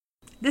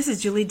This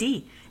is Julie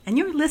D., and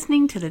you're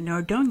listening to the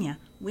Nordonia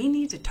We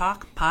Need to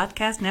Talk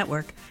podcast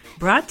network,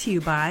 brought to you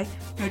by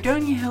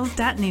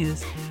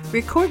NordoniaHills.news,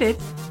 recorded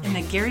in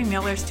the Gary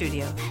Miller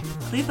studio.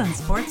 Cleveland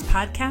Sports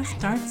Podcast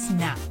starts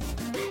now.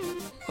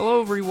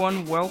 Hello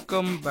everyone,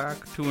 welcome back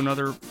to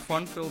another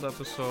fun-filled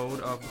episode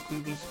of the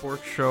Cleveland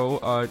Sports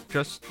Show,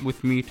 just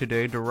with me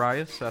today,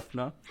 Darius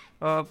Sethna.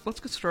 Let's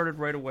get started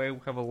right away.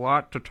 We have a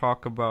lot to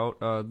talk about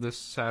this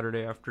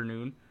Saturday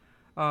afternoon.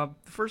 The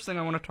first thing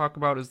I want to talk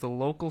about is the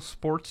local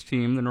sports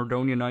team, the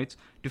Nordonia Knights,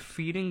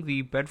 defeating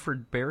the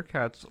Bedford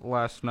Bearcats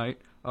last night,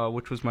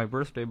 which was my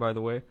birthday, by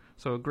the way.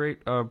 So a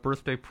great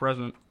birthday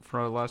present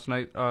for last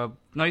night.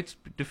 Knights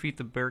defeat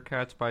the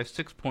Bearcats by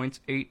 6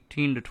 points,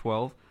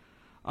 18-12.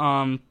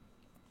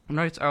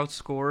 Knights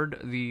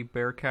outscored the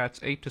Bearcats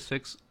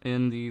 8-6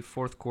 in the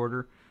fourth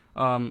quarter,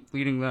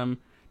 leading them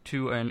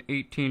to an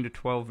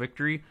 18-12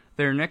 victory.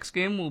 Their next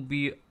game will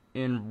be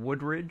in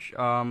Woodridge,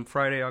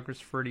 Friday,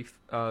 August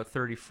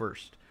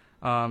 31st.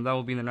 That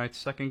will be the Knights'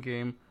 second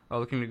game,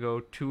 looking to go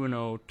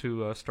 2-0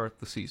 to start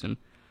the season.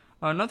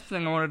 Another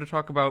thing I wanted to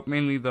talk about,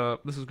 mainly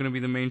this is going to be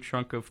the main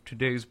chunk of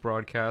today's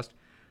broadcast,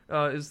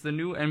 is the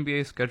new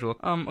NBA schedule.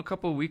 A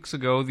couple of weeks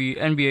ago, the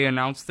NBA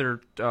announced their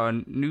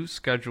new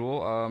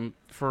schedule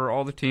for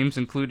all the teams,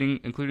 including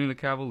the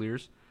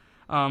Cavaliers.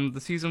 The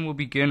season will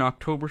begin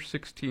October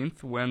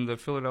 16th when the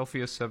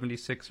Philadelphia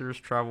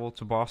 76ers travel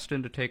to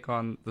Boston to take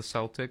on the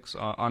Celtics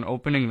on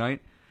opening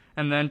night.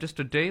 And then just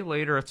a day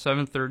later at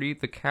 7:30,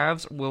 the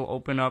Cavs will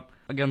open up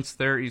against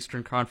their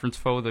Eastern Conference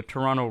foe, the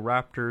Toronto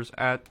Raptors,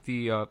 at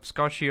the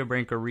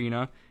Scotiabank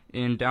Arena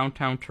in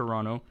downtown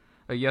Toronto.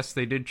 Yes,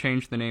 they did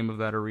change the name of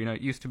that arena.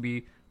 It used to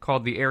be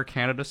called the Air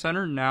Canada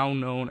Centre, now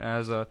known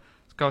as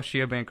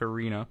Scotiabank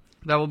Arena.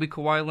 That will be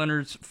Kawhi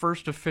Leonard's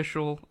first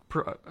official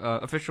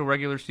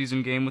regular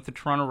season game with the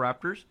Toronto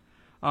Raptors.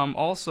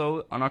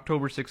 Also, on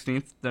October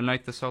 16th, the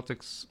night the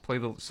Celtics play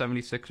the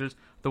 76ers,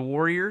 the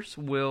Warriors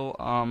will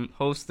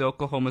host the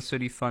Oklahoma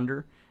City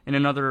Thunder in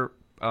another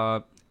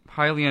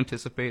highly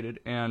anticipated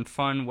and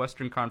fun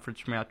Western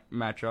Conference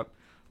matchup.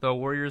 The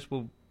Warriors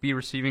will be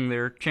receiving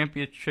their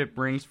championship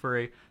rings for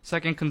a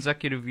second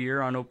consecutive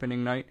year on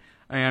opening night,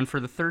 and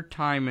for the third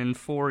time in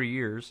 4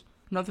 years.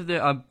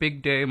 Another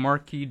big day,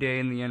 marquee day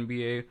in the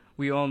NBA,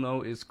 we all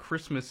know, is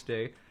Christmas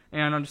Day.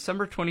 And on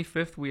December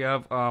 25th, we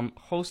have a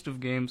host of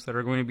games that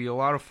are going to be a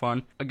lot of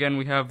fun. Again,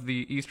 we have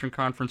the Eastern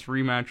Conference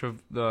rematch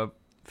of the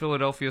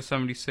Philadelphia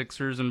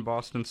 76ers and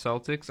Boston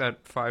Celtics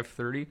at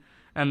 5:30.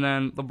 And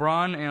then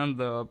LeBron and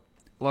the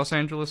Los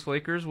Angeles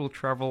Lakers will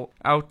travel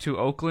out to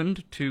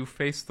Oakland to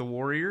face the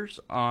Warriors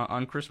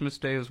on Christmas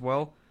Day as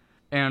well.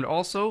 And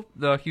also,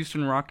 the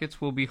Houston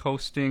Rockets will be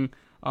hosting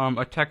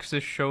a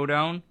Texas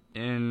showdown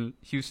in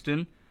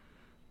Houston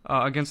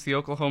against the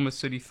Oklahoma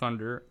City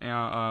Thunder,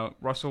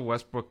 Russell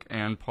Westbrook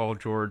and Paul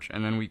George,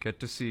 and then we get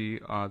to see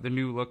the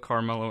new-look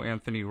Carmelo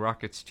Anthony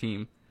Rockets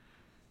team.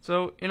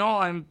 So, in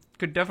all, I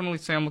could definitely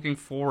say I'm looking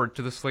forward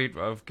to the slate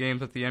of games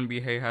that the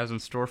NBA has in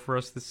store for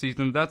us this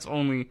season. That's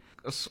only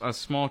a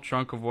small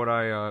chunk of what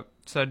I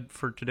said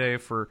for today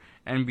for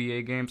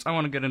NBA games. I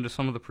want to get into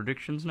some of the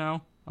predictions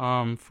now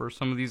for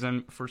some of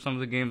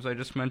the games I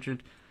just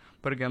mentioned.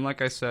 But again,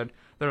 like I said,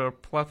 there are a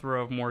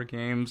plethora of more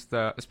games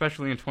that,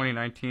 especially in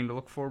 2019, to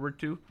look forward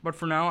to. But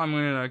for now, I'm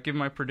going to give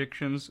my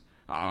predictions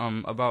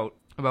about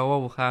what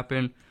will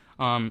happen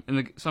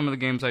in some of the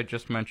games I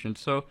just mentioned.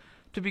 So,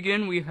 to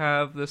begin, we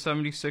have the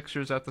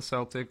 76ers at the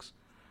Celtics.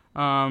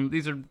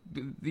 These are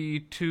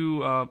the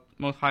two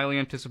most highly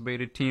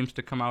anticipated teams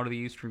to come out of the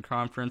Eastern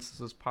Conference.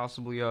 This is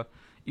possibly a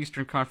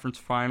Eastern Conference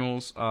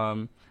Finals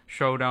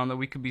showdown that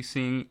we could be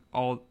seeing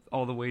all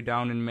the way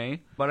down in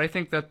May. But I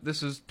think that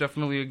this is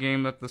definitely a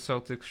game that the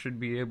Celtics should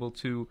be able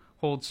to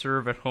hold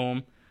serve at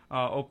home.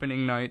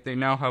 Opening night, they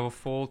now have a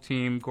full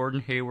team.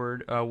 Gordon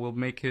Hayward will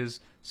make his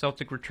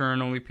Celtic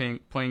return, only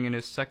playing in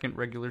his second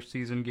regular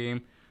season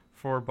game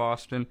for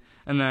Boston.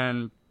 And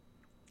then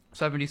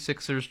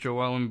 76ers,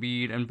 Joel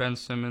Embiid and Ben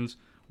Simmons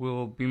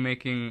will be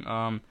making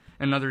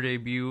another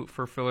debut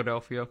for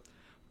Philadelphia.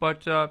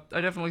 But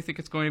I definitely think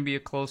it's going to be a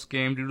close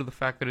game due to the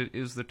fact that it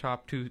is the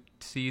top two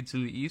seeds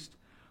in the East.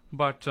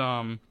 But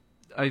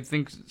I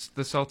think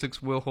the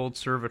Celtics will hold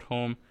serve at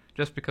home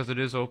just because it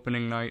is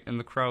opening night, and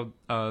the crowd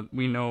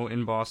we know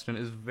in Boston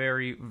is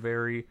very,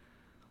 very...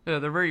 they're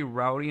very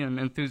rowdy and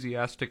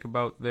enthusiastic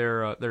about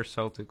their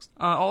Celtics.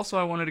 Also,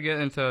 I wanted to get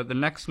into the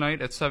next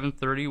night at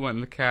 7:30 when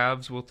the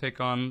Cavs will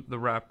take on the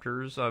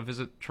Raptors,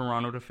 visit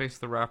Toronto to face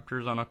the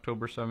Raptors on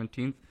October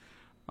 17th.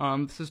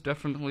 This is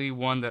definitely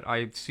one that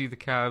I see the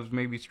Cavs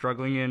maybe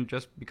struggling in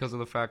just because of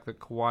the fact that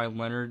Kawhi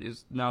Leonard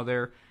is now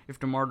there. If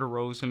DeMar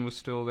DeRozan was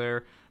still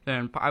there,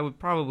 then I would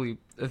probably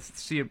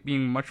see it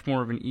being much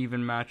more of an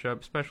even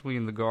matchup, especially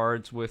in the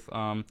guards with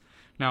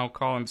now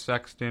Colin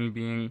Sexton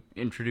being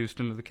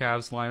introduced into the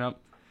Cavs lineup.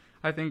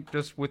 I think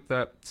just with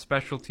that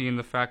specialty and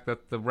the fact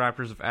that the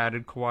Raptors have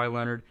added Kawhi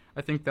Leonard,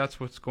 I think that's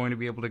what's going to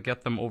be able to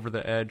get them over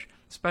the edge,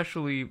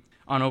 especially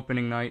on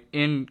opening night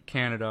in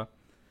Canada.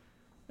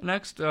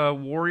 Next,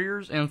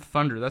 Warriors and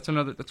Thunder. That's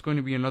going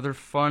to be another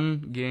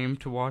fun game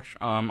to watch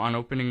on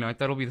opening night.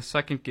 That'll be the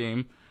second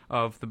game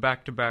of the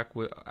back-to-back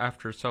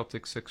after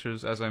Celtics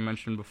Sixers, as I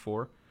mentioned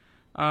before.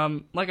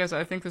 Like I said,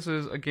 I think this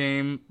is a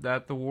game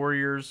that the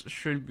Warriors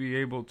should be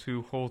able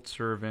to hold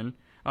serve in,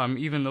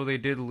 even though they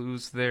did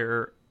lose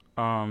their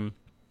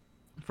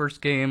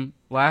first game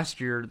last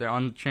year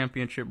on the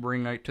championship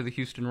ring night to the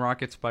Houston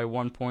Rockets by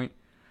 1 point,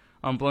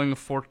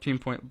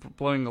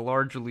 blowing a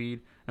large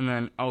lead, and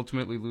then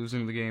ultimately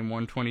losing the game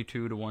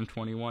 122 to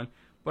 121.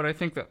 But I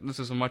think that this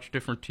is a much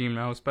different team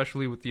now,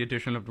 especially with the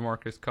addition of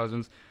DeMarcus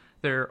Cousins.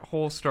 Their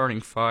whole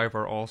starting five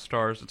are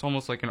all-stars. It's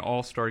almost like an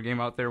all-star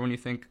game out there when you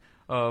think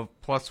of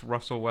plus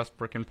Russell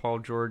Westbrook and Paul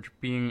George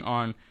being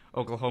on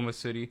Oklahoma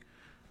City.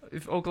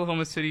 If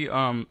Oklahoma City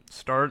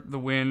start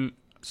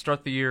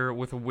the year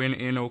with a win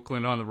in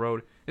Oakland on the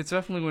road, it's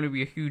definitely going to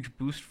be a huge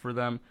boost for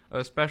them,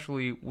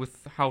 especially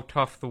with how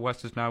tough the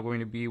West is now going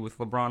to be with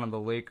LeBron on the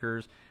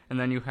Lakers, and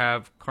then you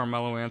have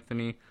Carmelo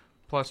Anthony,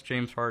 plus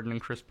James Harden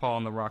and Chris Paul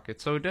on the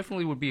Rockets. So it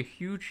definitely would be a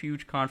huge,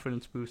 huge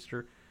confidence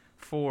booster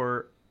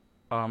for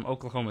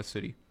Oklahoma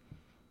City.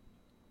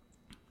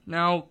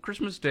 Now,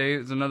 Christmas Day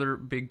is another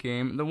big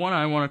game. The one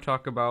I want to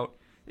talk about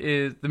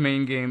is the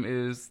main game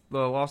is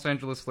the Los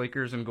Angeles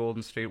Lakers and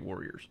Golden State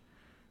Warriors.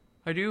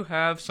 I do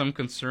have some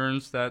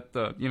concerns that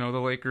the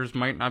Lakers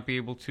might not be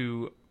able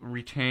to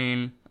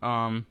retain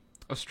a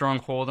strong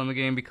hold on the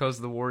game because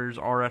the Warriors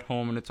are at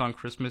home and it's on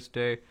Christmas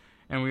Day,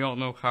 and we all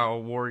know how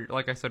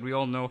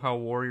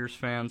Warriors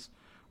fans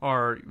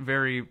are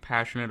very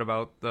passionate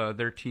about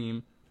their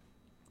team.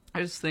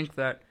 I just think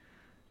that,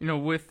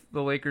 with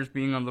the Lakers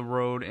being on the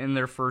road in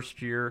their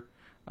first year,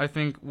 I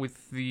think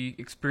with the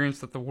experience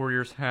that the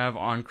Warriors have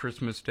on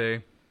Christmas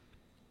Day,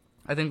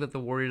 I think that the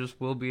Warriors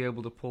will be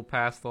able to pull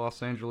past the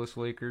Los Angeles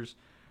Lakers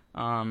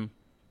in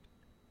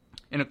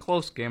a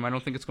close game. I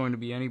don't think it's going to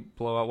be any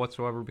blowout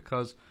whatsoever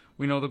because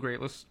we know the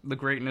greatness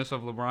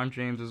of LeBron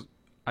James is,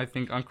 I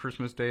think, on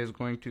Christmas Day is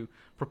going to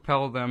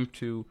propel them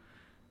to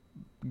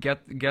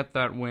get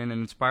that win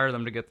and inspire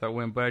them to get that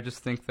win. But I just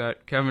think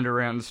that Kevin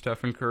Durant and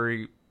Stephen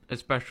Curry,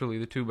 especially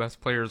the two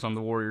best players on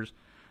the Warriors,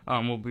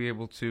 will be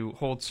able to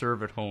hold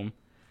serve at home.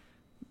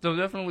 So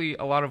definitely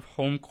a lot of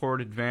home court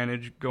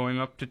advantage going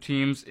up to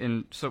teams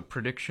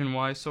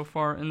prediction-wise so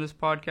far in this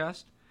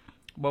podcast.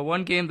 But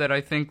one game that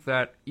I think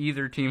that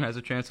either team has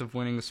a chance of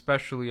winning,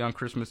 especially on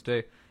Christmas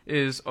Day,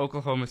 is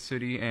Oklahoma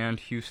City and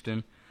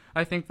Houston.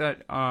 I think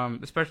that,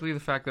 especially the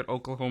fact that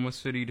Oklahoma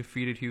City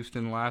defeated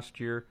Houston last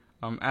year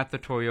at the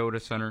Toyota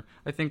Center,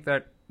 I think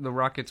that the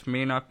Rockets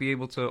may not be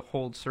able to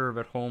hold serve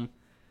at home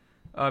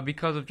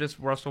because of just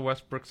Russell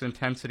Westbrook's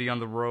intensity on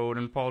the road,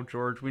 and Paul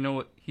George, we know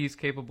what he's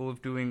capable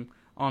of doing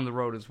on the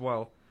road as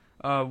well.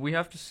 We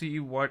have to see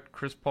what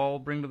Chris Paul will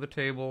bring to the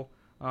table.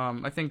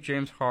 I think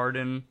James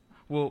Harden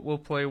will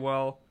play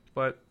well,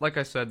 but like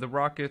I said, the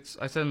Rockets,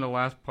 I said in the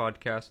last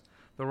podcast,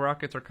 the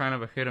Rockets are kind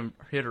of a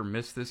hit or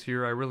miss this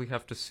year. I really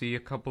have to see a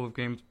couple of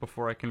games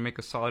before I can make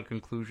a solid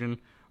conclusion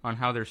on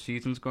how their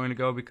season's going to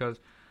go, because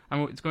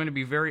it's going to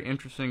be very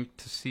interesting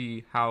to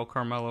see how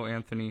Carmelo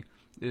Anthony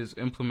is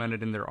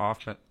implemented in their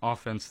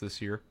offense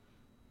this year.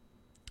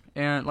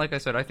 And like I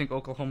said, I think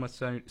Oklahoma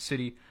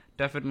City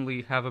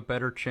definitely have a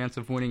better chance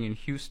of winning in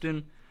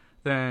Houston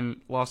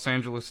than Los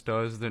Angeles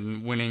does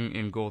than winning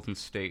in Golden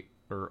State,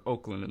 or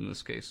Oakland in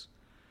this case.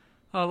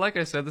 Like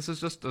I said, this is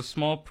just a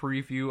small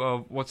preview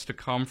of what's to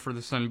come for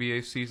this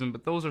NBA season,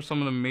 but those are some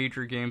of the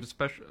major games,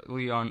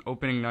 especially on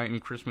opening night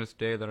and Christmas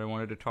Day, that I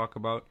wanted to talk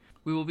about.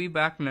 We will be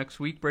back next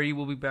week. Brady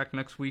will be back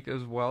next week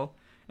as well,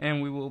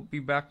 and we will be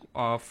back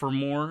for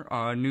more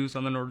news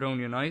on the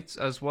Nordonia Knights,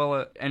 as well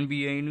as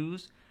NBA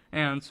news,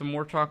 and some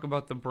more talk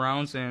about the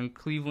Browns and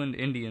Cleveland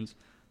Indians.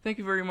 Thank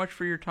you very much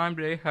for your time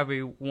today. Have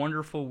a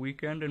wonderful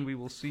weekend, and we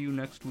will see you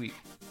next week.